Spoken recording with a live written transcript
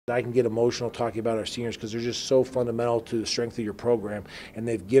I can get emotional talking about our seniors because they're just so fundamental to the strength of your program, and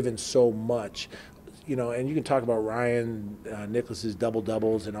they've given so much. You know, and you can talk about Ryan Nicholas's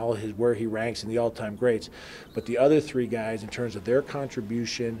double-doubles and all his where he ranks in the all-time greats, but the other three guys, in terms of their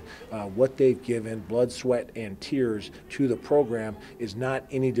contribution, what they've given, blood, sweat, and tears to the program, is not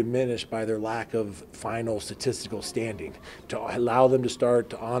any diminished by their lack of final statistical standing. To allow them to start,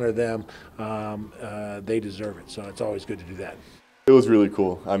 to honor them, they deserve it. So it's always good to do that. It was really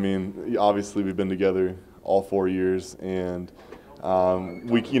cool. I mean, obviously we've been together all 4 years, and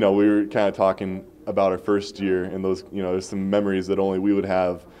we were kind of talking about our first year, and those, there's some memories that only we would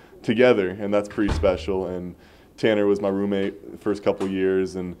have together, and that's pretty special. And Tanner was my roommate the first couple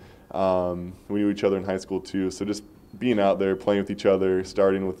years, and we knew each other in high school too. So just being out there, playing with each other,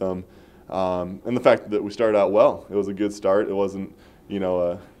 starting with them, and the fact that we started out well. It was a good start. It wasn't,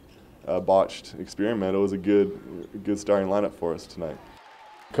 a botched experiment. It was a good starting lineup for us tonight.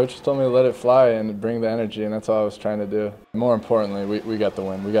 Coaches told me to let it fly and bring the energy, and that's all I was trying to do. More importantly, we got the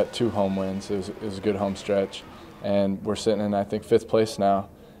win. We got 2 home wins. It was a good home stretch, and we're sitting in, I think, 5th place now,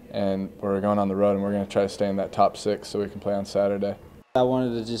 and we're going on the road, and we're going to try to stay in that top 6 so we can play on Saturday. I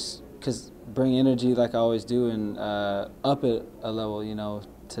wanted to just bring energy like I always do and up it a level,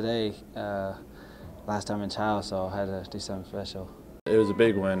 today, last time in Chiles, so I had to do something special. It was a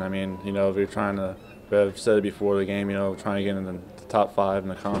big win. I mean, I've said it before the game, trying to get in the top 5 in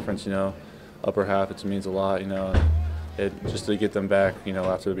the conference, upper half, it means a lot, just to get them back,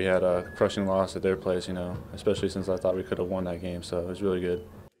 after we had a crushing loss at their place, especially since I thought we could have won that game, so it was really good.